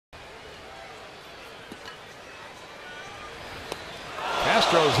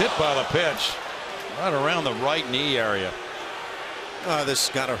Castro's hit by the pitch right around the right knee area. This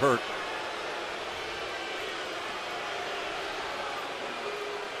got to hurt.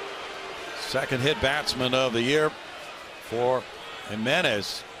 Second hit batsman of the year for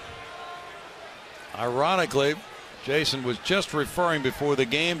Jimenez. Ironically, Jason was just referring before the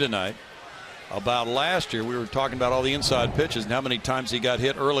game tonight about last year. We were talking about all the inside pitches and how many times he got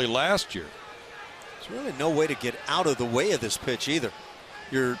hit early last year. There's really no way to get out of the way of this pitch either.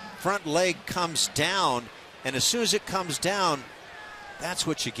 Your front leg comes down, and as soon as it comes down, that's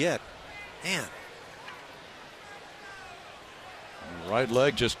what you get. Man. Right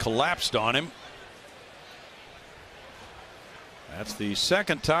leg just collapsed on him. That's the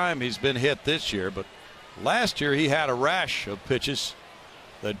second time he's been hit this year, but last year he had a rash of pitches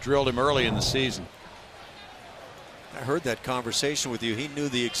that drilled him early in the season. I heard that conversation with you. He knew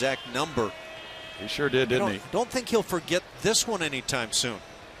the exact number. He sure did, didn't he? Don't think he'll forget this one anytime soon.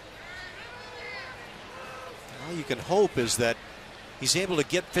 All you can hope is that he's able to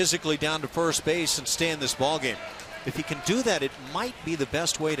get physically down to first base and stay in this ball game. If he can do that, it might be the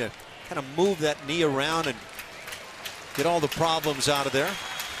best way to kind of move that knee around and get all the problems out of there.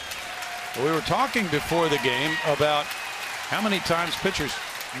 We were talking before the game about how many times pitchers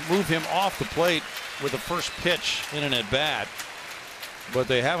move him off the plate with the first pitch in an at-bat, but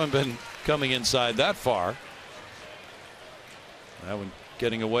they haven't been coming inside that far. That one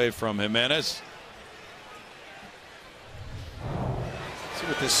getting away from Jimenez. Let's see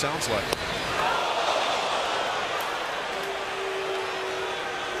what this sounds like.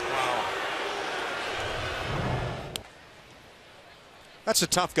 That's a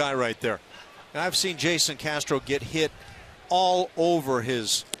tough guy right there. And I've seen Jason Castro get hit all over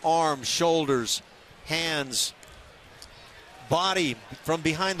his arms, shoulders, hands, body from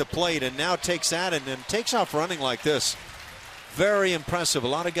behind the plate, and now takes that and then takes off running like this. Very impressive. A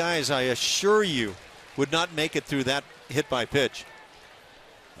lot of guys, I assure you, would not make it through that hit by pitch.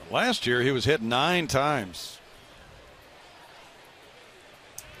 Last year he was hit 9 times.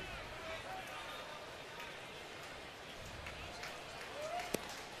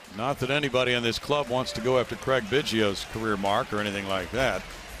 Not that anybody in this club wants to go after Craig Biggio's career mark or anything like that.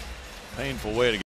 Painful way to get